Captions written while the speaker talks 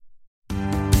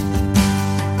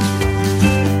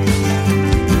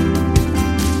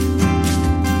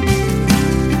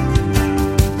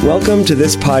Welcome to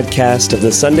this podcast of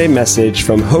the Sunday message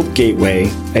from Hope Gateway,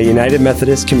 a United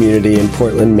Methodist community in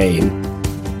Portland, Maine.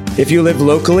 If you live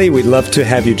locally, we'd love to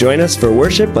have you join us for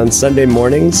worship on Sunday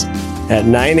mornings at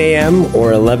 9 a.m.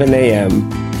 or 11 a.m.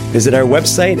 Visit our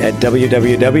website at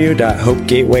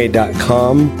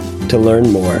www.hopegateway.com to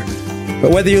learn more. But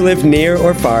whether you live near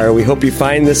or far, we hope you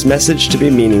find this message to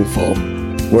be meaningful.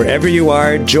 Wherever you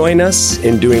are, join us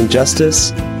in doing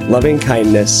justice, loving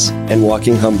kindness, and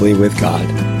walking humbly with God.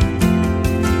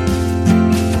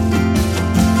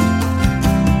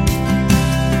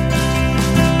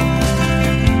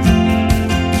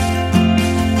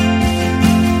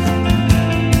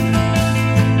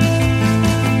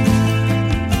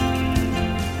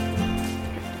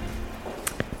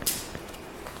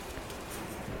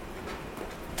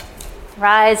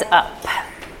 Rise up.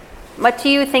 What do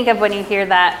you think of when you hear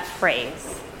that phrase?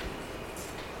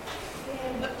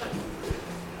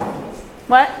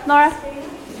 What, Laura?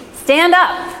 Stand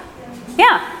up.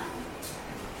 Yeah.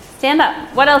 Stand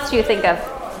up. What else do you think of?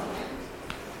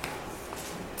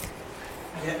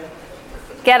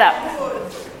 Get up.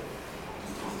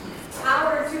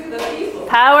 Power to the people.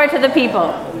 Power to the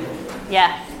people.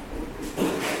 Yeah.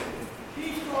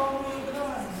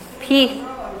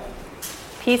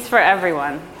 Peace for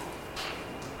everyone.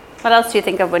 What else do you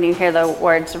think of when you hear the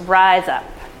words rise up?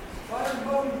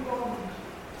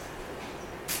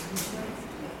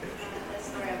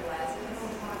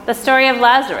 The story of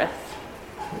Lazarus.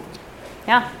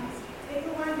 Yeah.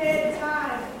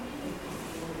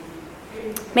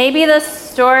 Maybe the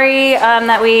story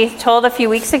that we told a few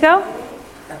weeks ago.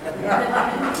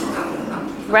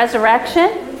 Resurrection.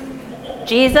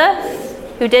 Jesus,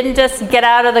 who didn't just get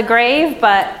out of the grave,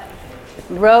 but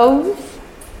rose.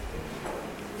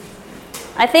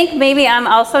 I think maybe I'm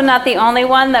also not the only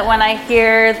one that when I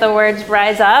hear the words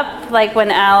rise up, like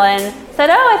when Alan said,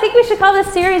 I think we should call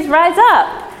this series Rise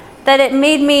Up, that it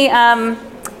made me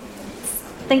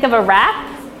think of a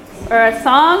rap or a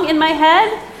song in my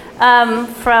head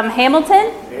from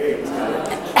Hamilton.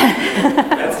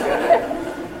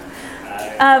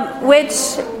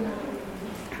 Which,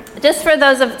 just for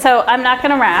those so I'm not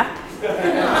going to rap.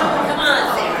 Come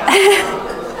on, Sarah.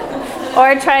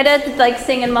 Or try to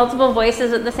sing in multiple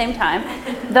voices at the same time.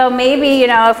 Though maybe,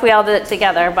 if we all did it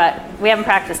together, but we haven't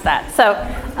practiced that. So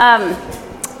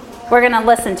we're going to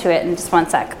listen to it in just one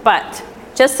sec. But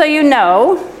just so you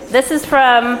know, this is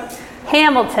from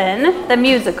Hamilton, the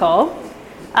musical,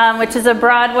 which is a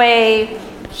Broadway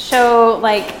show,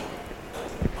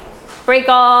 break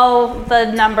all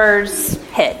the numbers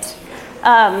hit.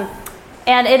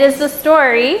 And it is the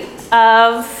story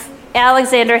of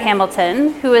Alexander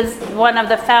Hamilton, who is one of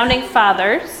the founding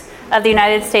fathers of the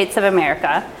United States of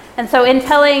America. And so in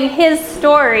telling his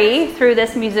story through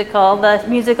this musical, the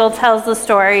musical tells the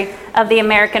story of the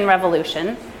American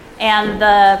Revolution and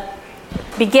the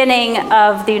beginning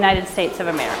of the United States of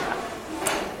America.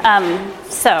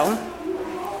 So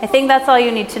I think that's all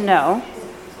you need to know.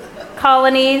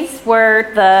 Colonies were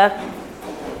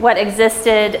what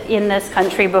existed in this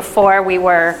country before we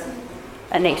were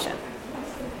a nation.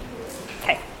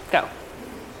 Okay, go.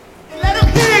 Let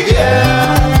them hear you.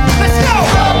 Let's go.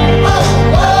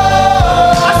 I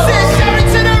said shout it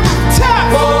to the rooftop.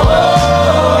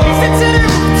 Shout to the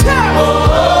rooftop.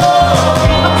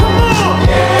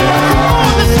 Come on,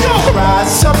 let's go.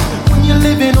 Rise up when you're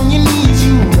living on your knees.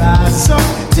 You rise up.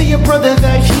 Tell your brother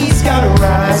that he's gotta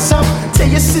rise up. Tell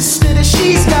your sister that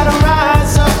she's gotta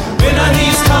rise up. When are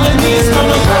these colonies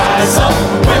gonna rise up?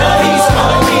 When are these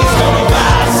colonies gonna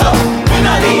rise up? When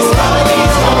are these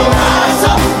colonies gonna rise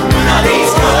up? When are these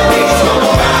colonies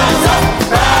gonna rise up?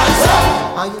 Rise up.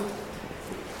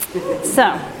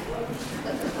 So,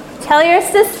 tell your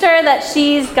sister that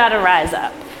she's gotta rise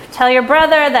up. Tell your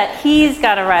brother that he's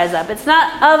gotta rise up. It's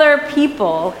not other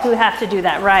people who have to do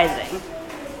that rising.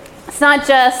 It's not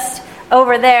just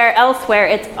over there, elsewhere,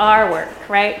 it's our work,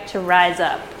 right, to rise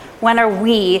up. When are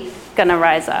we going to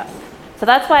rise up? So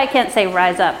that's why I can't say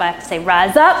rise up. I have to say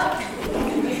rise up.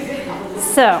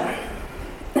 So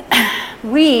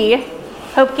we,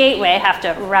 Hope Gateway, have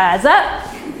to rise up.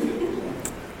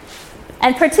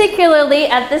 And particularly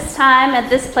at this time, at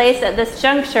this place, at this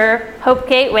juncture, Hope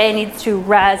Gateway needs to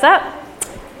rise up.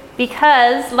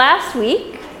 Because last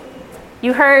week,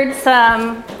 you heard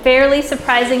some fairly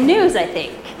surprising news, I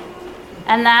think.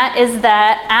 And that is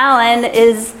that Alan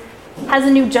has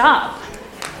a new job.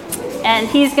 And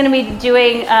he's going to be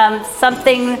doing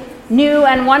something new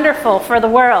and wonderful for the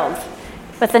world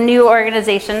with a new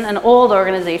organization, an old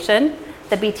organization,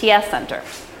 the BTS Center.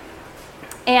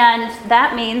 And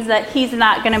that means that he's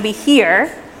not going to be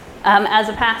here as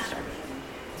a pastor.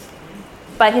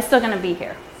 But he's still going to be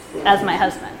here. as my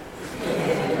husband.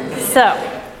 So,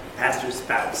 Pastor's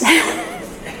spouse.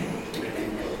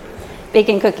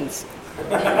 baking cookies.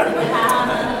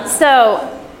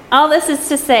 So, all this is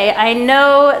to say, I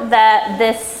know that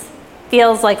this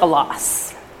feels like a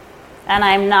loss, and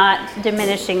I'm not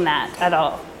diminishing that at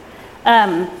all.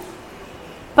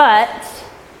 But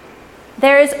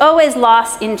there is always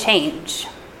loss in change,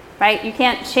 right? You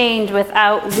can't change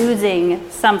without losing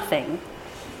something.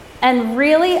 And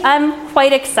really, I'm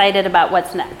quite excited about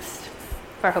what's next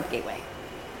for Hope Gateway.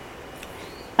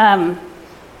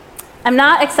 I'm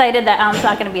not excited that Alan's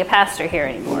not going to be a pastor here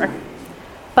anymore.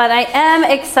 But I am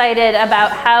excited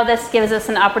about how this gives us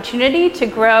an opportunity to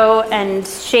grow and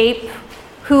shape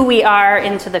who we are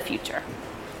into the future.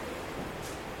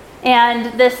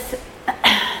 And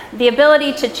the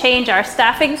ability to change our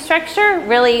staffing structure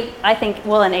really, I think,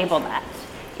 will enable that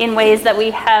in ways that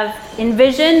we have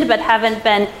envisioned but haven't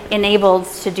been enabled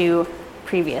to do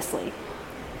previously.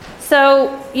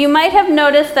 So you might have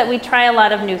noticed that we try a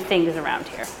lot of new things around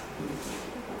here,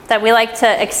 that we like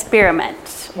to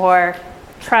experiment or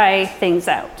try things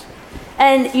out.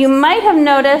 And you might have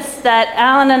noticed that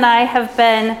Alan and I have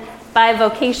been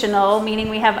bivocational, meaning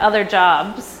we have other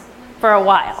jobs, for a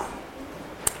while.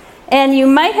 And you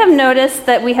might have noticed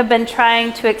that we have been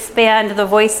trying to expand the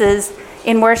voices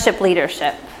in worship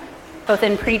leadership, both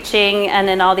in preaching and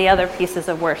in all the other pieces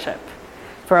of worship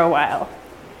for a while.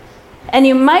 And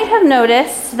you might have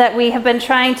noticed that we have been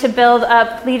trying to build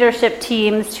up leadership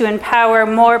teams to empower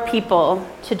more people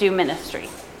to do ministry.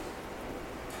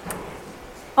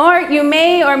 Or you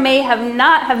may or may have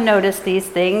not have noticed these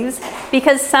things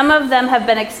because some of them have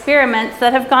been experiments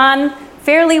that have gone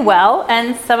fairly well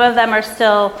and some of them are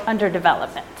still under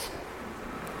development.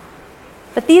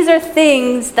 But these are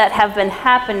things that have been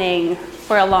happening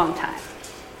for a long time,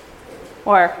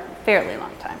 or fairly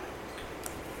long time.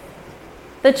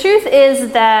 The truth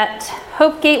is that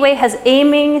Hope Gateway has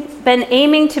been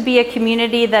aiming to be a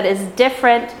community that is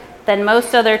different than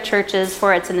most other churches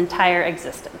for its entire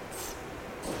existence.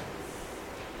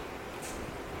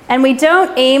 And we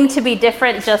don't aim to be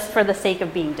different just for the sake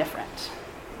of being different.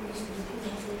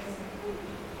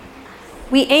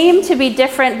 We aim to be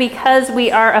different because we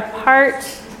are a part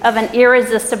of an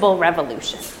irresistible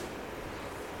revolution.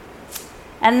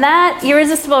 And that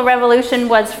irresistible revolution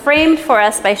was framed for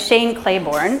us by Shane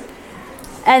Claiborne.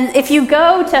 And if you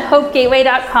go to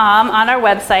hopegateway.com on our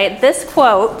website, this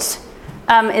quote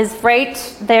is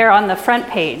right there on the front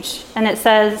page. And it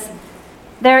says,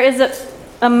 "There is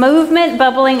a movement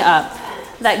bubbling up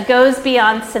that goes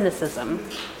beyond cynicism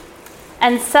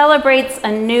and celebrates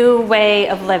a new way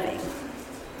of living.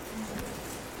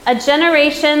 A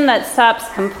generation that stops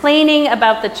complaining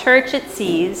about the church it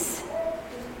sees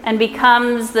and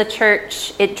becomes the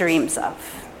church it dreams of."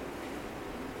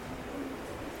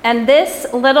 And this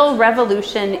little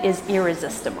revolution is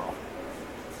irresistible.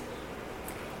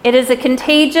 It is a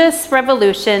contagious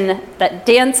revolution that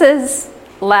dances,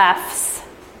 laughs,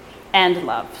 and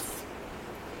loves.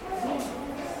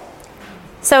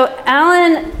 So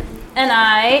Alan and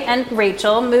I and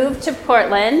Rachel moved to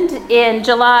Portland in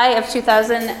July of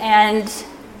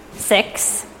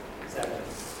 2006.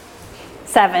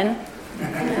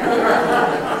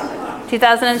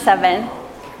 2007.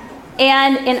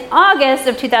 And in August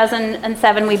of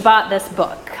 2007, we bought this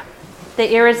book,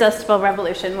 The Irresistible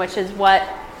Revolution, which is what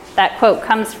that quote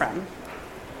comes from.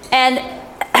 And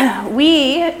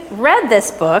we read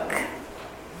this book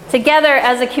together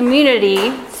as a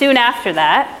community soon after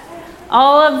that.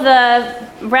 All of the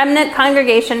remnant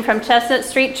congregation from Chestnut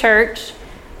Street Church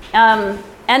and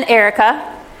Erica,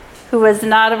 who was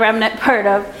not a remnant part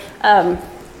of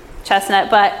Chestnut,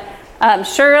 but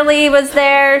Shirley was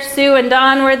there, Sue and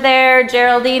Don were there,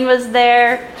 Geraldine was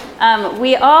there.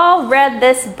 We all read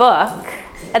this book,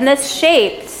 and this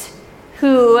shaped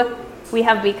who we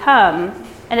have become,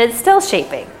 and it's still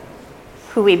shaping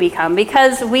who we become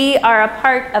because we are a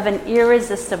part of an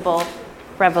irresistible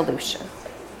revolution.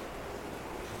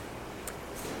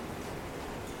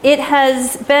 It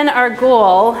has been our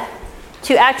goal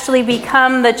to actually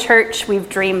become the church we've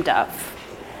dreamed of.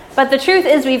 But the truth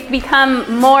is we've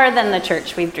become more than the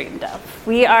church we've dreamed of.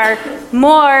 We are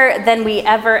more than we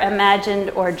ever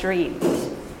imagined or dreamed.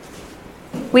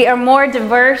 We are more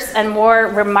diverse and more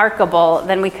remarkable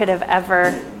than we could have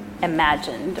ever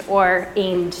imagined or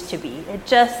aimed to be. It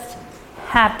just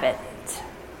happened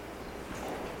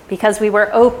because we were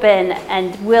open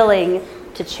and willing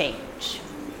to change.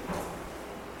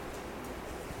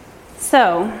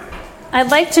 So,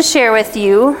 I'd like to share with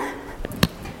you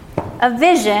a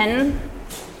vision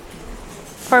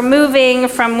for moving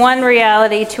from one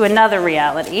reality to another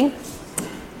reality.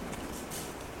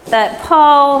 that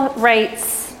Paul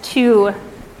writes to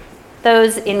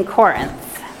those in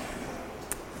Corinth.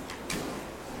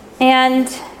 And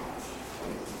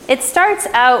it starts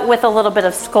out with a little bit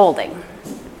of scolding,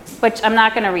 which I'm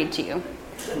not going to read to you.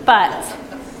 But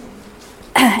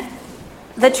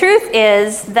the truth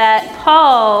is that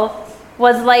Paul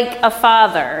was like a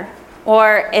father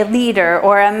or a leader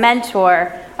or a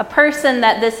mentor, a person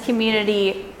that this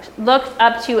community looked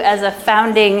up to as a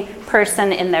founding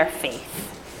person in their faith.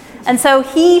 And so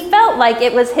he felt like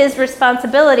it was his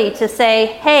responsibility to say,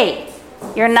 hey,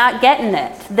 you're not getting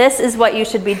it. This is what you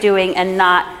should be doing and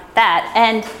not that.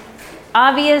 And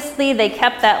obviously they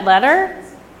kept that letter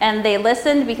and they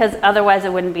listened, because otherwise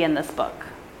it wouldn't be in this book.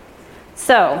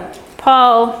 So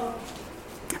Paul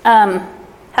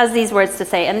has these words to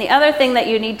say. And the other thing that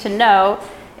you need to know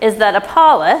is that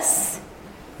Apollos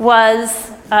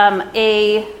was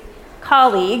a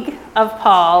colleague of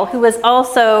Paul who was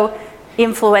also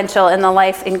influential in the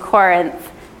life in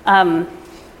Corinth, and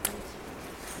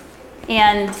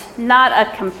not a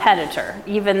competitor,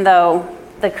 even though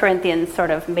the Corinthians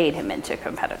sort of made him into a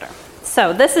competitor.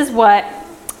 So this is what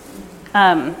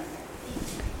Paul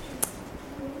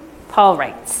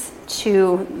writes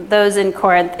to those in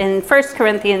Corinth in 1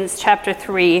 Corinthians chapter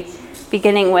 3,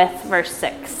 beginning with verse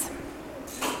 6.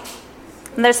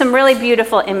 And there's some really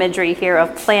beautiful imagery here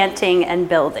of planting and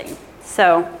building.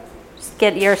 So just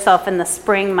get yourself in the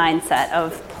spring mindset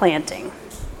of planting.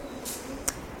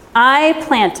 I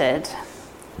planted,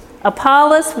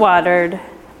 Apollos watered,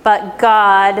 but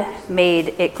God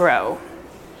made it grow.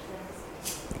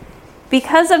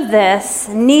 Because of this,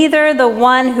 neither the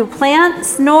one who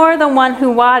plants nor the one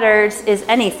who waters is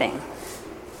anything.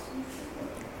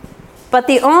 But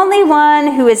the only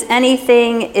one who is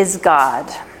anything is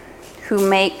God, who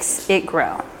makes it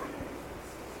grow.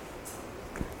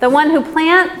 The one who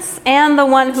plants and the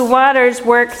one who waters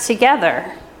work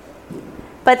together,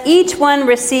 but each one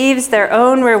receives their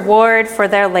own reward for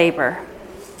their labor.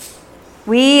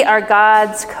 We are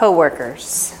God's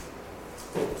co-workers.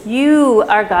 You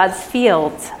are God's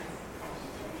field,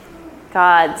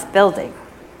 God's building.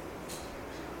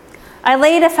 I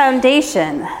laid a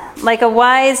foundation like a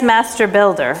wise master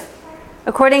builder,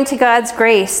 according to God's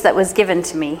grace that was given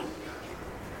to me.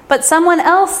 But someone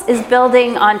else is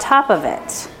building on top of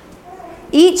it.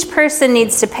 Each person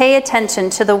needs to pay attention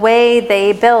to the way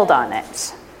they build on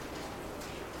it.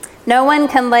 No one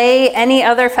can lay any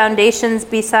other foundations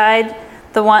besides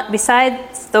the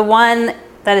one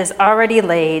that is already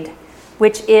laid,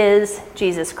 which is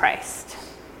Jesus Christ.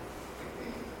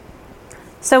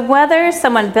 So whether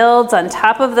someone builds on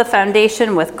top of the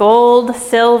foundation with gold,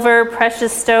 silver,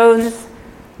 precious stones,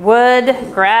 wood,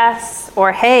 grass,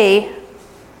 or hay,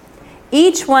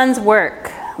 each one's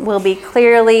work will be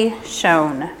clearly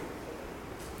shown.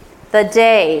 The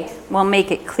day will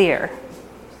make it clear,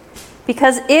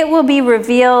 because it will be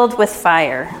revealed with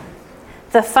fire.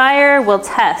 The fire will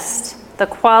test the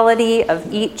quality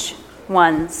of each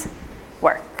one's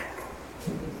work.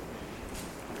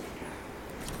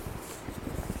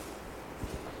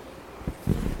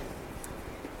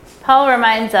 Paul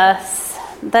reminds us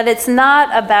that it's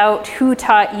not about who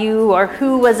taught you or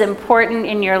who was important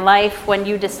in your life when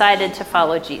you decided to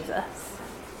follow Jesus.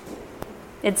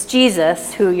 It's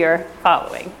Jesus who you're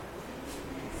following.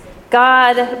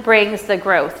 God brings the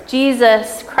growth.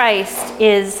 Jesus Christ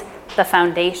is the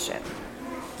foundation.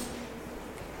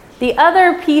 The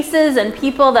other pieces and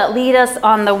people that lead us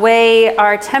on the way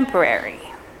are temporary,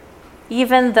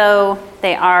 even though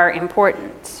they are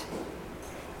important.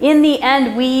 In the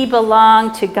end, we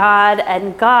belong to God,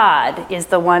 and God is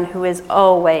the one who is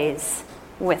always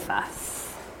with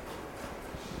us.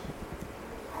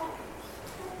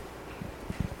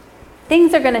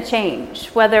 Things are going to change,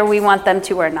 whether we want them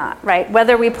to or not, right?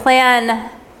 Whether we plan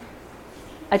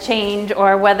a change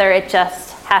or whether it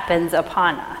just happens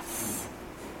upon us.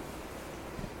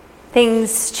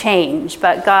 Things change,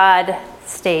 but God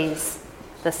stays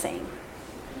the same.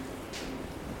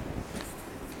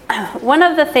 One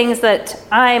of the things that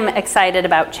I'm excited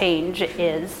about change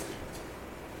is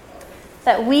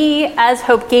that we as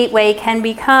Hope Gateway can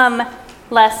become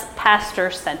less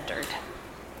pastor-centered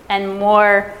and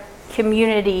more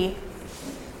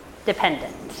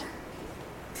community-dependent.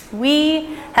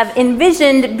 We have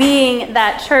envisioned being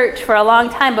that church for a long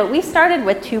time, but we started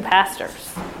with 2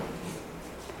 pastors.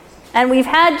 And we've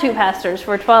had 2 pastors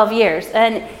for 12 years.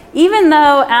 And even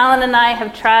though Alan and I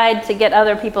have tried to get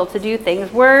other people to do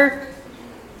things, we're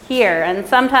here. And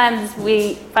sometimes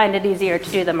we find it easier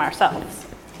to do them ourselves,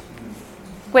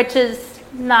 which is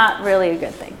not really a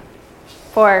good thing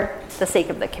for the sake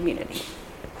of the community.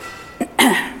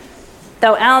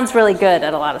 Though Alan's really good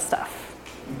at a lot of stuff.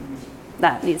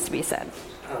 That needs to be said.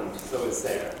 So is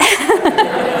Sarah.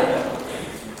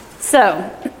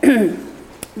 So,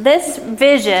 this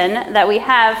vision that we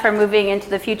have for moving into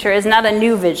the future is not a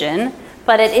new vision,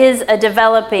 but it is a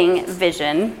developing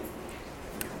vision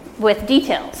with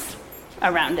details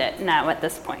around it now at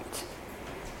this point.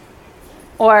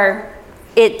 Or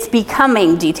it's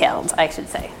becoming detailed, I should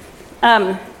say.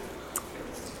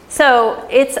 So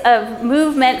it's a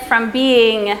movement from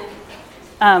being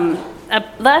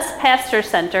less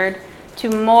pastor-centered to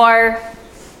more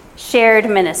shared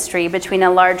ministry between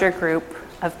a larger group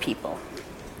of people.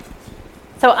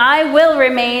 So I will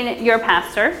remain your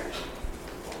pastor,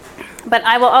 but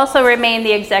I will also remain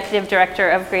the executive director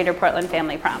of Greater Portland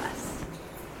Family Promise.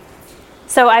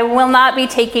 So I will not be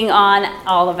taking on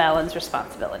all of Alan's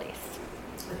responsibilities.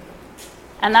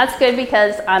 And that's good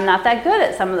because I'm not that good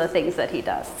at some of the things that he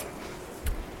does.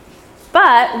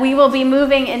 But we will be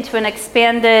moving into an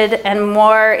expanded and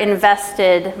more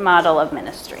invested model of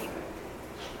ministry.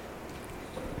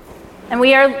 And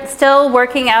we are still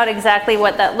working out exactly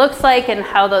what that looks like and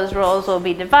how those roles will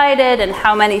be divided and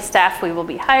how many staff we will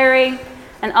be hiring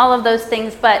and all of those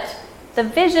things. But the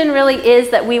vision really is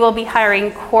that we will be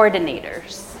hiring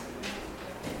coordinators,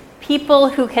 people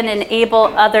who can enable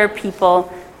other people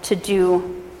to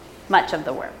do much of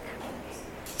the work.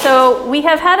 So we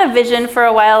have had a vision for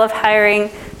a while of hiring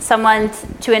someone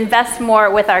to invest more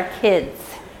with our kids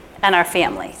and our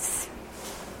families.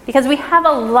 Because we have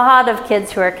a lot of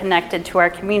kids who are connected to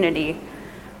our community,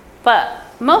 but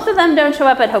most of them don't show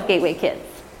up at Hope Gateway Kids.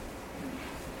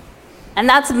 And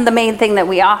that's the main thing that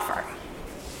we offer.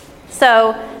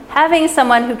 So having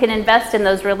someone who can invest in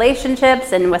those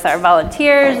relationships and with our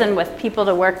volunteers and with people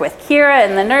to work with Kira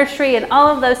in the nursery and all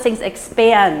of those things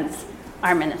expands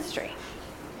our ministry.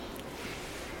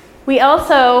 We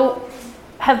also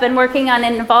have been working on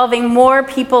involving more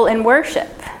people in worship.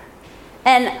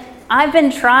 And I've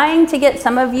been trying to get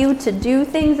some of you to do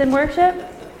things in worship,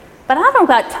 but I don't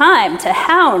got time to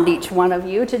hound each one of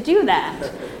you to do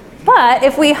that. But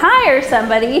if we hire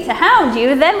somebody to hound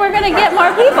you, then we're going to get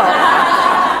more people.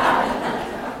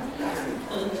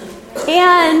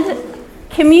 And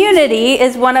community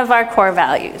is one of our core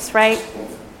values, right?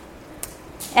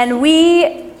 And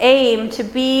we aim to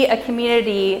be a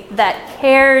community that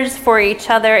cares for each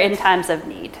other in times of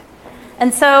need.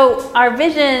 And so our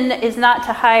vision is not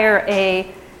to hire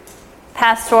a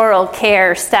pastoral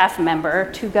care staff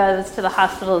member who goes to the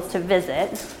hospitals to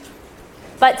visit,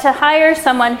 but to hire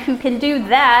someone who can do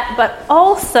that, but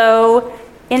also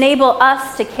enable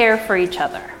us to care for each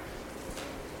other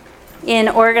in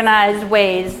organized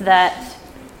ways that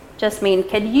just mean,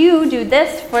 can you do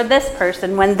this for this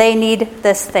person when they need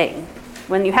this thing?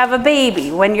 When you have a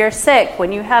baby, when you're sick,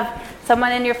 when you have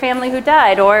someone in your family who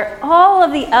died, or all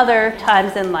of the other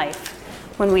times in life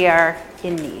when we are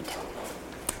in need.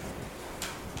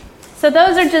 So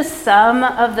those are just some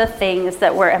of the things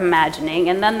that we're imagining.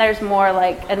 And then there's more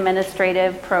like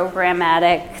administrative,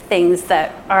 programmatic things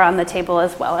that are on the table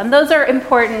as well. And those are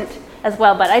important as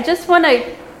well. But I just want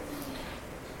to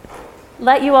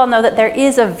let you all know that there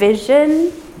is a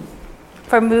vision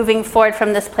for moving forward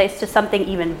from this place to something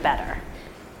even better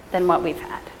than what we've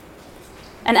had.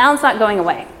 And Alan's not going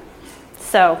away.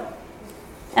 So,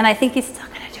 and I think he's still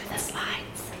going to do the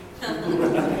slides.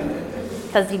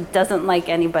 Because he doesn't like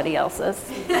anybody else's.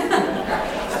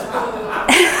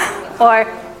 Or,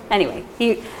 anyway,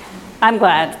 I'm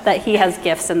glad that he has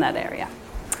gifts in that area.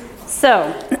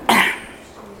 So,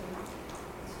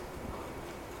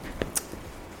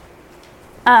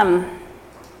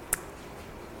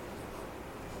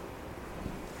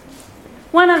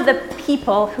 one of the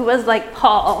people who was like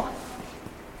Paul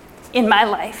in my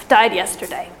life died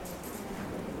yesterday.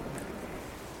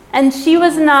 And she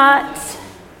was not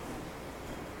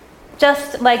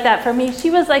just like that for me. She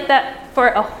was like that for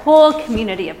a whole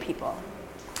community of people.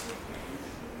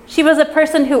 She was a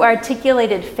person who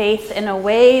articulated faith in a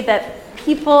way that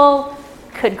people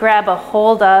could grab a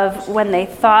hold of when they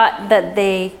thought that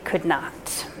they could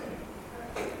not.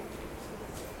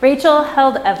 Rachel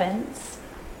Held Evans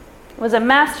was a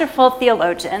masterful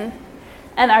theologian,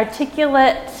 an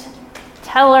articulate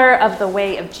teller of the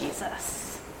way of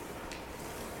Jesus,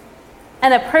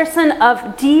 and a person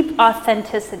of deep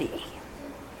authenticity.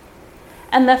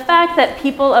 And the fact that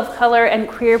people of color and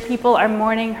queer people are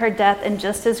mourning her death in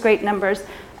just as great numbers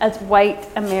as white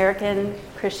American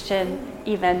Christian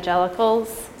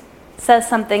evangelicals says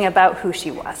something about who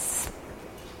she was.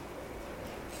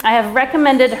 I have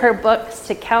recommended her books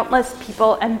to countless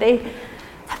people, and they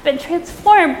have been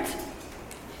transformed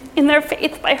in their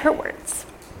faith by her words.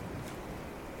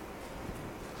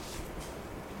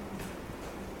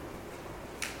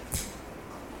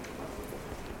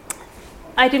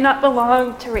 I do not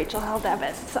belong to Rachel Held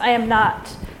Evans. I am not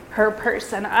her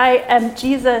person. I am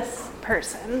Jesus'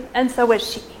 person, and so is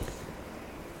she.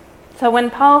 So when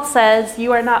Paul says,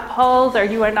 you are not Paul's or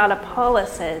you are not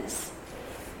Apollos',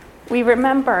 we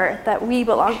remember that we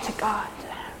belong to God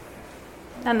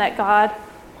and that God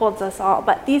holds us all.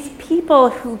 But these people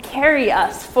who carry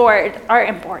us forward are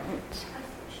important.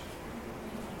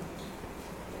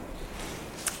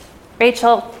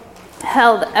 Rachel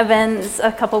Held Evans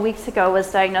a couple weeks ago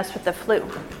was diagnosed with the flu,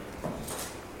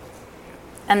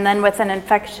 and then with an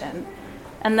infection,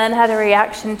 and then had a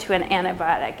reaction to an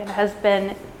antibiotic,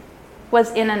 and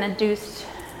was in an induced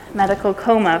medical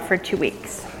coma for 2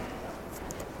 weeks.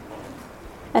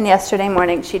 And yesterday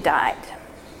morning she died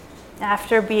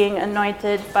after being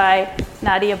anointed by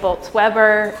Nadia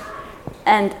Boltz-Weber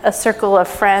and a circle of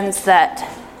friends that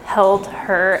held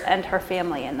her and her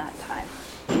family in that time.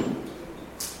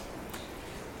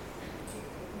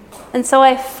 And so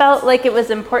I felt like it was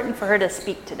important for her to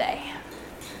speak today.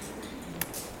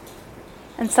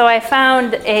 And so I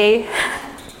found a,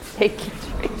 thank you,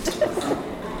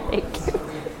 thank you.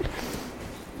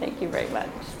 Thank you very much.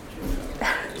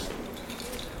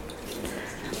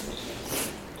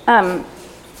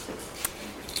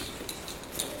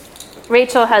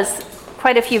 Rachel has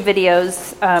quite a few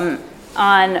videos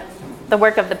on the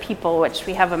work of the people, which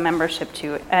we have a membership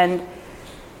to. And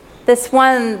this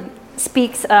one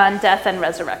speaks on death and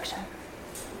resurrection,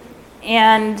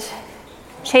 and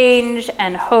change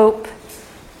and hope,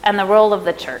 and the role of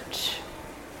the church,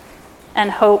 and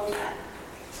hope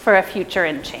for a future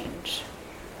in change.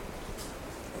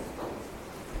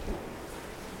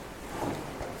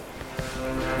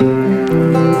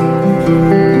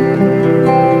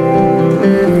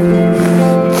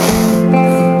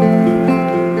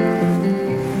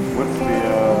 What's the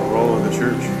role of the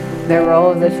church? The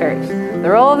role of the church. The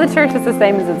role of the church is the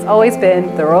same as it's always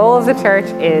been. The role of the church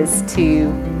is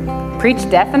to preach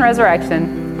death and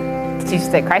resurrection, to teach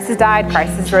that Christ has died,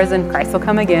 Christ has risen, Christ will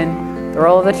come again. The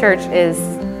role of the church is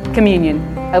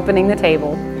communion, opening the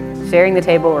table, sharing the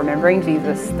table, remembering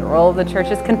Jesus. The role of the church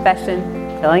is confession,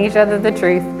 telling each other the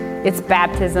truth. It's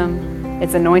baptism,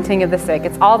 it's anointing of the sick.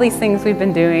 It's all these things we've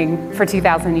been doing for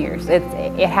 2,000 years. It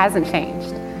hasn't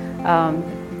changed.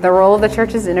 The role of the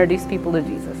church is to introduce people to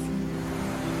Jesus.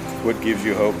 What gives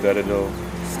you hope that it'll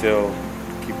still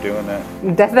keep doing that?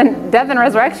 Death and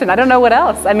resurrection. I don't know what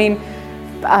else. I mean,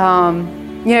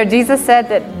 Jesus said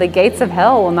that the gates of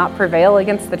hell will not prevail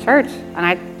against the church, and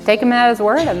I take him at his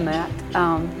word on that.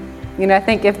 I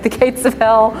think if the gates of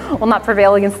hell will not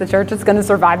prevail against the church, it's going to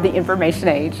survive the information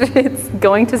age. It's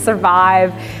going to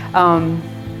survive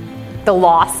the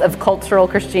loss of cultural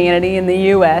Christianity in the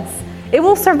U.S. It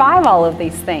will survive all of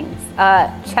these things.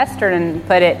 Chesterton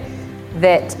put it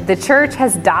that the church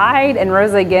has died and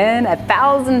rose again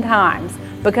 1,000 times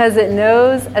because it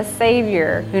knows a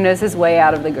Savior who knows his way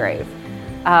out of the grave.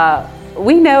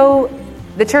 We know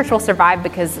the church will survive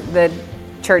because the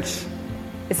church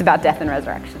is about death and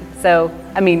resurrection. So,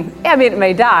 it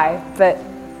may die, but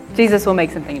Jesus will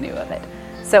make something new of it.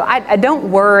 So I don't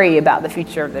worry about the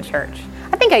future of the church.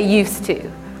 I think I used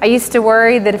to. I used to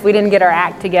worry that if we didn't get our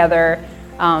act together,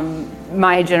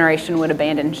 my generation would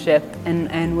abandon ship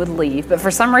and would leave. But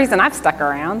for some reason, I've stuck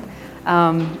around.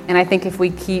 And I think if we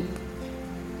keep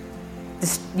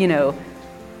just,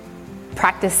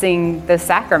 practicing the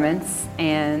sacraments,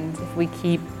 and if we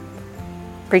keep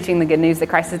preaching the good news that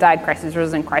Christ has died, Christ has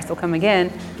risen, Christ will come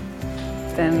again,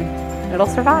 then it'll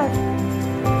survive.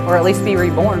 Or at least be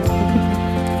reborn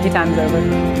a few times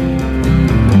over.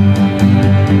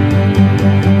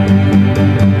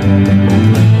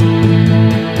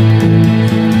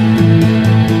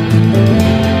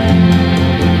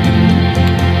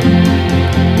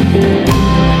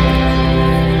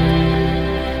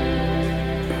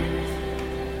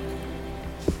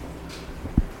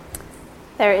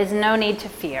 There is no need to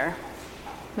fear,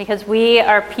 because we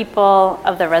are people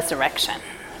of the resurrection.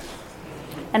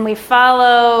 And we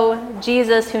follow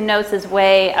Jesus, who knows his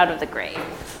way out of the grave.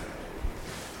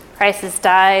 Christ has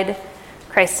died,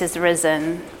 Christ has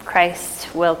risen,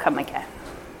 Christ will come again.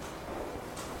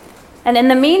 And in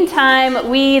the meantime,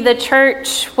 we, the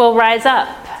church, will rise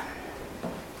up.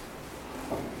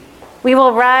 We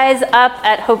will rise up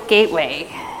at Hope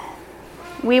Gateway.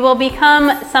 We will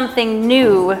become something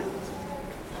new,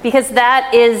 because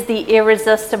that is the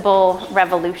irresistible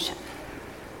revolution.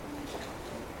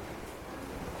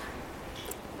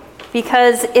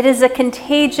 Because it is a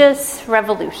contagious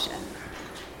revolution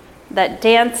that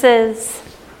dances,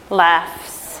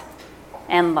 laughs,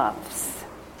 and loves.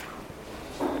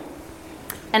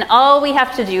 And all we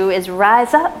have to do is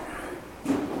rise up.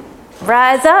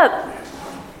 Rise up.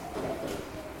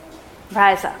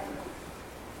 rise up.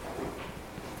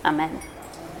 Amen.